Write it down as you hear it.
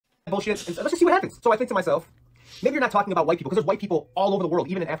bullshit, and let's just see what happens. So I think to myself, maybe you're not talking about white people, because there's white people all over the world,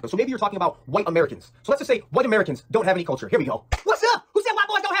 even in Africa. So maybe you're talking about white Americans. So let's just say white Americans don't have any culture. Here we go. What's up? Who said white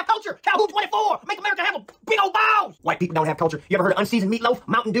boys don't have culture? Calhoun 24. Make America have a big old balls. White people don't have culture. You ever heard of unseasoned meatloaf,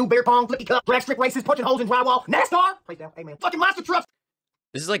 Mountain Dew, beer pong, flippy cup, drag strip races, punching holes in drywall, NASCAR? Praise down. Amen. Fucking monster trucks.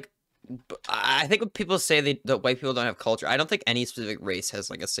 This is like, I think when people say that white people don't have culture, I don't think any specific race has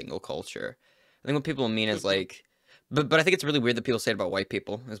like a single culture. I think what people mean is like, but I think it's really weird that people say it about white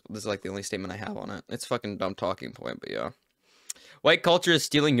people. This is like the only statement I have on it. It's fucking dumb talking point, but yeah. White culture is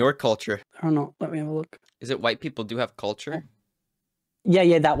stealing your culture. I don't know. Let me have a look. Is it white people do have culture?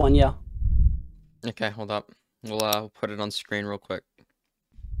 Yeah, that one, yeah. Okay, hold up. We'll put it on screen real quick.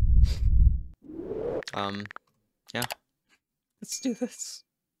 Yeah. Let's do this.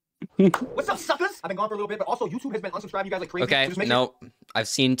 What's up, suckers? I've been gone for a little bit, but also YouTube has been unsubscribing you guys like crazy. Okay, So no. I've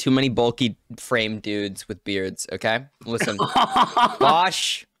seen too many bulky frame dudes with beards, okay? Listen.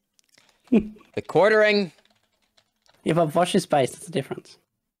 Bosch. The quartering. Yeah, but Vosh is based. That's the difference.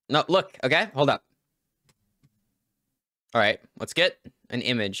 No, look, okay? Hold up. All right, let's get an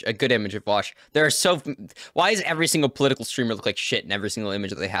image, a good image of Vosh. There are so... Why does every single political streamer look like shit in every single image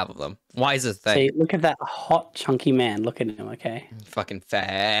that they have of them? Why is this a thing? See, look at that hot, chunky man. Look at him, okay? Fucking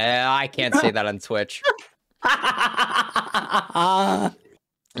fat. I can't say that on Twitch.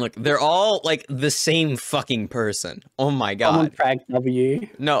 Look, they're all like the same fucking person. Oh my god. Frag W.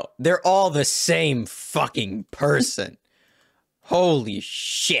 No, they're all the same fucking person. Holy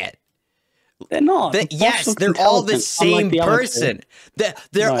shit. They're not. Yes, they're all the same person.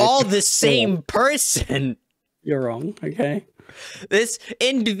 They're all the same person. You're wrong, okay? This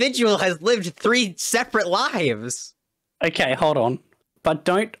individual has lived 3 separate lives. Okay, hold on. But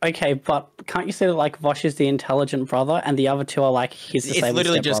but can't you say that like Vosh is the intelligent brother and the other two are like his disabled It's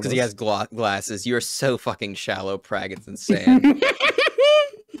literally just because he has glasses. You're so fucking shallow, Prag. It's insane.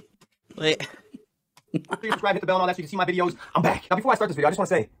 Like, subscribe, hit the bell and all that so you can see my videos. I'm back. Now before I start this video, I just want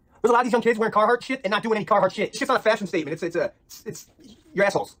to say, there's a lot of these young kids wearing Carhartt shit and not doing any Carhartt shit. It's just not a fashion statement. It's you're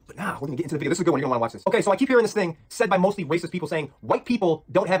assholes. But nah, we're gonna get into the video. This is a good one. You're gonna want to watch this. Okay, so I keep hearing this thing said by mostly racist people saying white people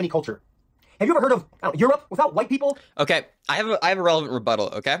don't have any culture. Have you ever heard of Europe without white people? Okay, I have a relevant rebuttal.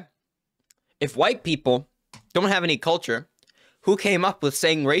 Okay, if white people don't have any culture, who came up with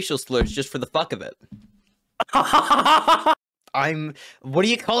saying racial slurs just for the fuck of it? What do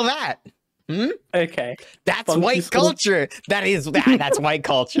you call that? Hmm? Okay. That's Bunk white culture. That's white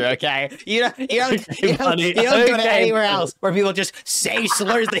culture, okay? You don't go to anywhere else where people just say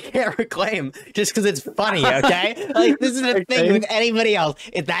slurs they can't reclaim just because it's funny, okay? Like, this is the thing with anybody else.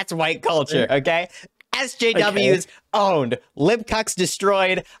 That's white culture, okay? SJW's owned. Libcucks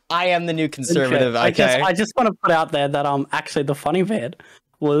destroyed. I am the new conservative, okay? I just want to put out there that actually the funny bit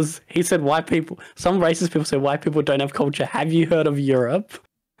was he said white people, some racist people say white people don't have culture. Have you heard of Europe?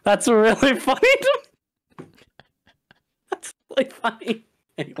 That's really funny to me. That's really funny.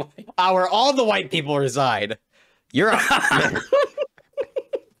 Anyway. Where all the white people reside. Europe.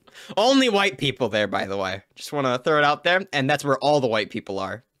 Only white people there, by the way. Just want to throw it out there. And that's where all the white people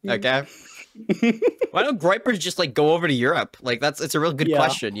are. Okay? Why don't Groypers just, like, go over to Europe? Like, it's a real good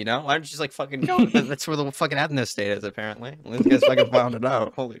question, you know? Why don't you just, like, fucking go? That's where the fucking ethno state is, apparently. These guys fucking found it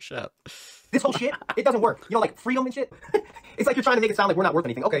out. Holy shit. This whole shit, it doesn't work. You know, like freedom and shit. It's like you're trying to make it sound like we're not worth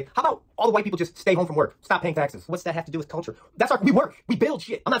anything. Okay, how about all the white people just stay home from work, stop paying taxes? What's that have to do with culture? We work, we build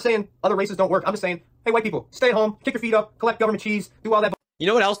shit. I'm not saying other races don't work. I'm just saying, hey, white people, stay at home, kick your feet up, collect government cheese, do all that. You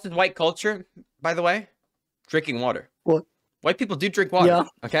know what else is white culture, by the way? Drinking water. What? White people do drink water. Yeah.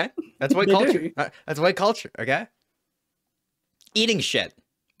 Okay, that's white culture. That's white culture. Okay. Eating shit.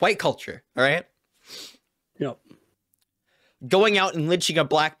 White culture. All right. Yep. Going out and lynching a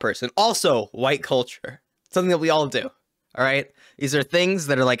black person, also white culture. Something that we all do, all right? These are things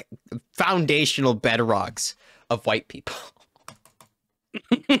that are like foundational bedrocks of white people.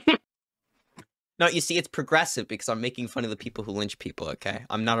 No, you see, it's progressive because I'm making fun of the people who lynch people, okay?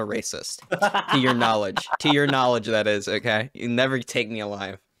 I'm not a racist. To your knowledge. To your knowledge, that is, okay? You never take me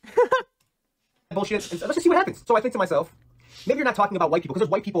alive. Bullshit. Let's just see what happens. So I think to myself, maybe you're not talking about white people, because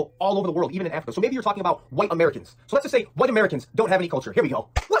there's white people all over the world, even in Africa. So maybe you're talking about white Americans. So let's just say white Americans don't have any culture. Here we go.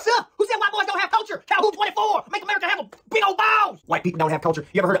 What's up? Who said white boys don't have culture? Calhoun 24. Make America have a big old balls. White people don't have culture.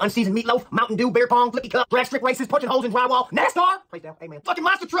 You ever heard of unseasoned meatloaf, Mountain Dew, beer pong, flippy cup, drag strip races, punching holes in drywall, NASCAR? Praise down. Amen. Fucking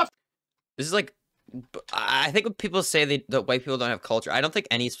monster trucks. This is like, I think when people say that white people don't have culture, I don't think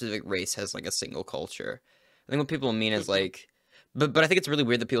any specific race has like a single culture. I think what people mean is like, but I think it's really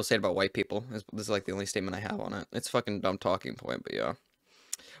weird that people say it about white people. This is like the only statement I have on it. It's fucking dumb talking point, but yeah.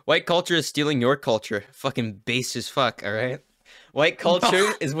 White culture is stealing your culture. Fucking base as fuck, all right? White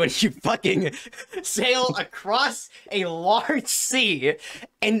culture is when you fucking sail across a large sea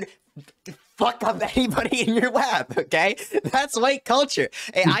and fuck up anybody in your lab, okay? That's white culture.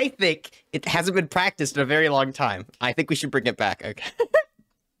 And I think it hasn't been practiced in a very long time. I think we should bring it back, okay?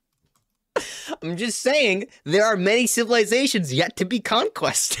 I'm just saying, there are many civilizations yet to be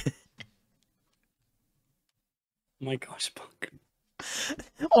conquested. Oh my gosh, Bunk.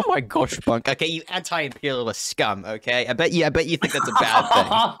 Oh my gosh, Bunk. Okay, you anti-imperialist scum, okay? I bet you think that's a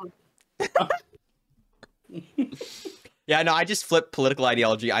bad thing. Yeah, no, I just flipped political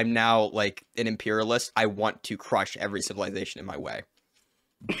ideology. I'm now, like, an imperialist. I want to crush every civilization in my way.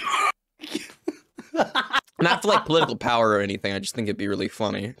 Not for, like, political power or anything. I just think it'd be really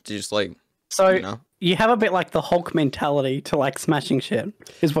funny to just, like, so, you know. You have a bit like the Hulk mentality to, like, smashing shit,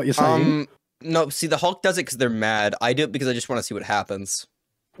 is what you're saying. No, see, the Hulk does it because they're mad. I do it because I just want to see what happens.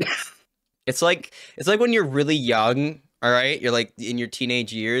 It's like when you're really young, all right? You're like in your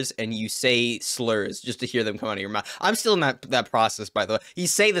teenage years and you say slurs just to hear them come out of your mouth. I'm still in that process, by the way. You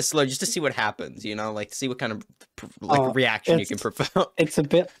say the slur just to see what happens, you know, like to see what kind of reaction you can provoke. It's a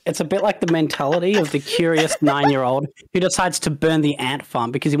bit like the mentality of the curious 9-year-old who decides to burn the ant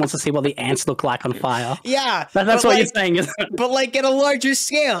farm because he wants to see what the ants look like on fire. Yeah, that's what you're saying, isn't it? But like at a larger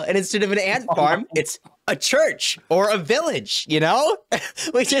scale, and instead of an ant farm, it's a church or a village. You know,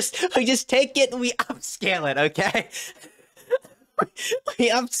 we just take it and we upscale it. Okay, we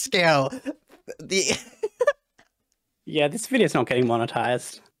upscale the. Yeah, this video's not getting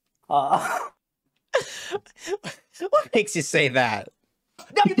monetized. What makes you say that?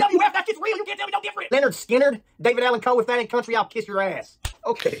 WWF, that shit's real. You can't tell me no different. Leonard Skinner, David Allen Coe, if that ain't country, I'll kiss your ass.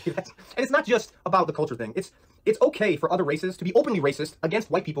 Okay, and it's not just about the culture thing. It's okay for other races to be openly racist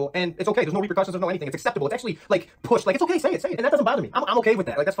against white people, and it's okay. There's no repercussions, there's no anything. It's acceptable. It's actually like pushed. Like it's okay, say it, and that doesn't bother me. I'm okay with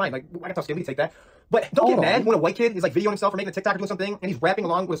that. Like that's fine. Like I got tough skin, we can take that. But don't get mad when a white kid is like videoing himself or making a TikTok or doing something, and he's rapping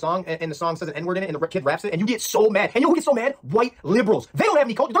along with a song, and the song says an N-word in it, and the kid raps it, and you get so mad. And you know who gets so mad? White liberals. They don't have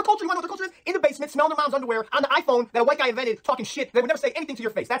any culture. Their culture, you want to know what their culture is? In the basement, smelling their mom's underwear on the iPhone that a white guy invented, talking shit. They would never say anything to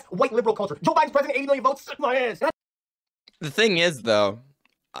your face. That's white liberal culture. Joe Biden's president, 80 million votes. Suck my ass. The thing is, though,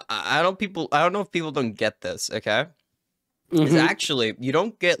 I don't know if people don't get this, okay? It's actually, you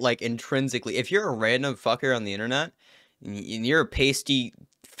don't get, like, intrinsically, if you're a random fucker on the internet, and you're a pasty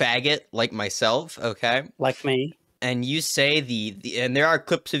faggot like myself, okay? Like me. And you say and there are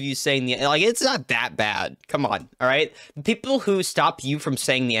clips of you saying like, it's not that bad. Come on, all right? The people who stop you from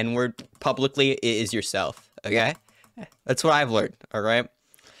saying the N-word publicly is yourself, okay? That's what I've learned, all right?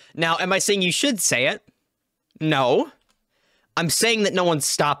 Now, am I saying you should say it? No. I'm saying that no one's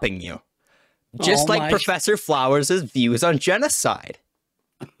stopping you. Just like Professor Flowers' views on genocide.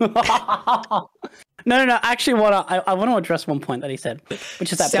 No. Actually, I want to address one point that he said,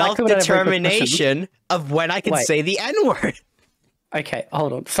 which is that self-determination of when I can say the N-word. Okay,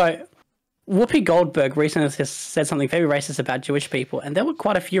 hold on. So, Whoopi Goldberg recently said something very racist about Jewish people, and there were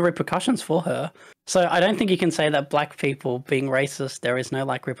quite a few repercussions for her. So, I don't think you can say that black people being racist, there is no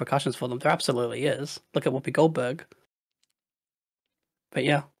like repercussions for them. There absolutely is. Look at Whoopi Goldberg. But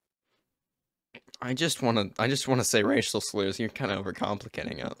yeah. I just want to say racial slurs. You're kind of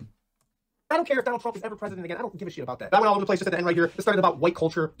overcomplicating it. I don't care if Donald Trump is ever president again. I don't give a shit about that. That went all over the place just at the end right here. This started about white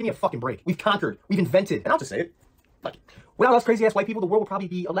culture. Give me a fucking break. We've conquered. We've invented. And I'll just say it. Like, without us crazy-ass white people, the world would probably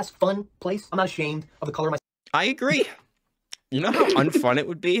be a less fun place. I'm not ashamed of the color of my... I agree. You know how unfun it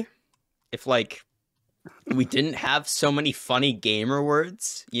would be if, like, we didn't have so many funny gamer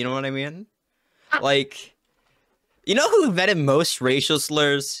words? You know what I mean? Like, you know who invented most racial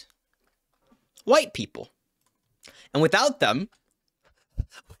slurs? White people. And without them,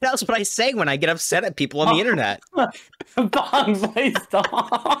 what else would I say when I get upset at people on the internet? Bunk, please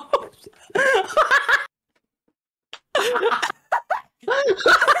stop.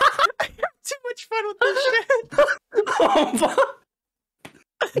 Too much fun with this shit.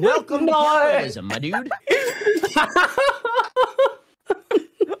 Welcome to capitalism, my dude.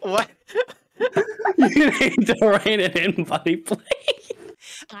 What? You need to rein it in, buddy, please.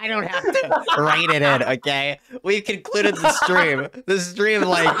 I don't have to rein it in, okay? We've concluded the stream. The stream,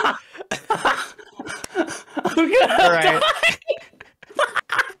 like... All right.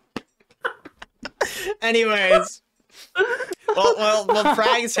 Anyways. Well,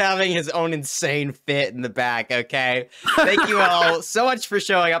 Frag's having his own insane fit in the back, okay? Thank you all so much for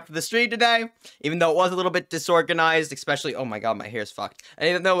showing up to the stream today. Even though it was a little bit disorganized, especially... Oh my god, my hair's fucked. And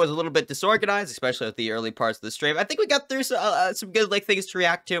even though it was a little bit disorganized, especially with the early parts of the stream, I think we got through some good like things to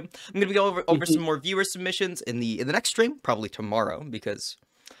react to. I'm going to go over some more viewer submissions in the next stream, probably tomorrow, because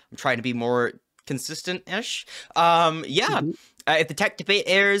I'm trying to be more consistent-ish. Yeah. If the tech debate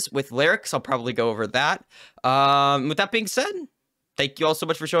airs with lyrics, I'll probably go over that. With that being said, thank you all so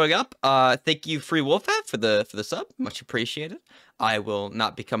much for showing up. Thank you, Free Wolf Hat, for the sub. Much appreciated. I will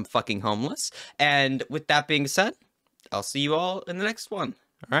not become fucking homeless. And with that being said, I'll see you all in the next one.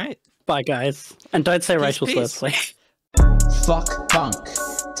 All right. Bye, guys. And don't say racial slurs, please. Fuck Bunk.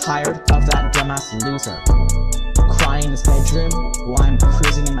 Tired of that dumbass loser. Crying in his bedroom while I'm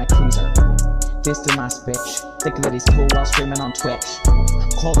cruising in my cruiser. This dumbass bitch, thinking that he's cool while streaming on Twitch.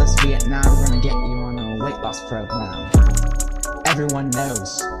 Call this Vietnam, we're gonna get you on a weight loss program. Everyone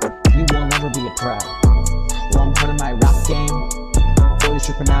knows, you will never be a pro. Well, I'm putting my rap game, always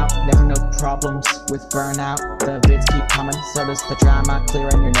tripping out, never no problems with burnout. The vids keep coming, so does the drama, clear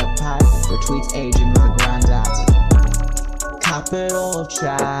in your notepad. Your tweets aging with a granddad. Capital of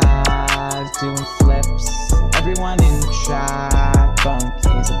Chad, doing flips. Everyone in the chat, Bunk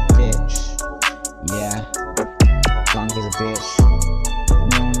is a bitch. Yeah, Bunk is a bitch.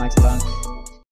 No one likes Bunk.